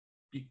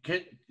do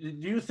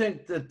you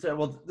think that,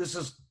 well, this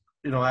is,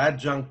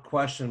 adjunct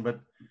question,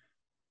 but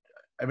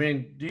I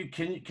mean,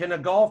 can a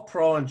golf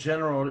pro in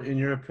general, in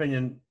your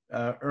opinion,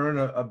 earn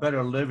a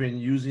better living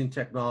using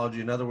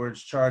technology? In other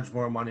words, charge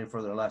more money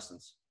for their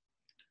lessons?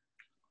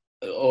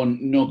 Oh,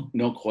 no,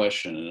 no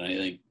question. And I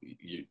think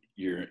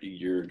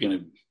you're going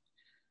to,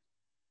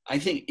 I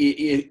think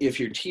if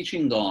you're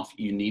teaching golf,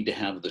 you need to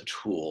have the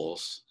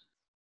tools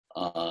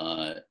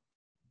to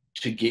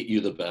get you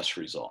the best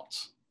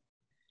results.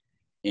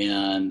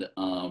 And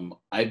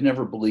I've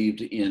never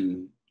believed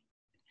in,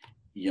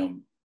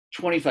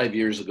 25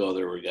 years ago,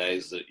 there were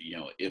guys that,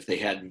 if they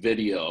had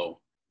video,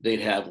 they'd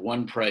have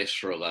one price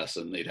for a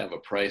lesson. They'd have a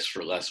price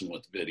for a lesson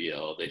with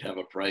video. They'd have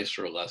a price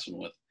for a lesson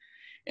with,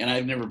 and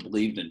I've never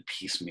believed in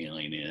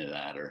piecemealing any of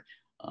that. Or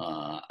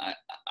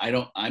I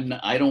don't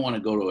want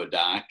to go to a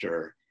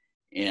doctor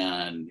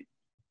and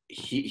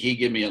he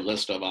give me a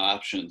list of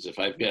options. If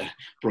I've got,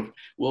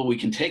 well, we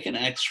can take an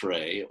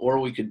X-ray, or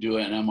we could do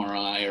an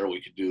MRI, or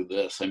we could do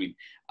this. I mean,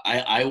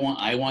 I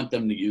want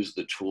them to use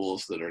the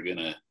tools that are going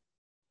to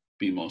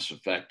be most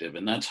effective.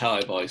 And that's how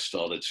I've always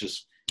felt. It's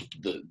just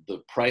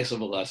the price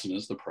of a lesson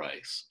is the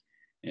price.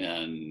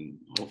 And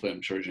hopefully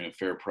I'm charging a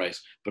fair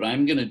price, but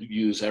I'm going to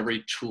use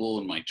every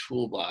tool in my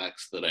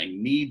toolbox that I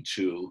need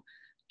to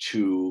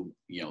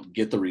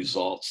get the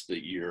results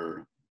that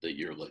you're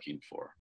looking for.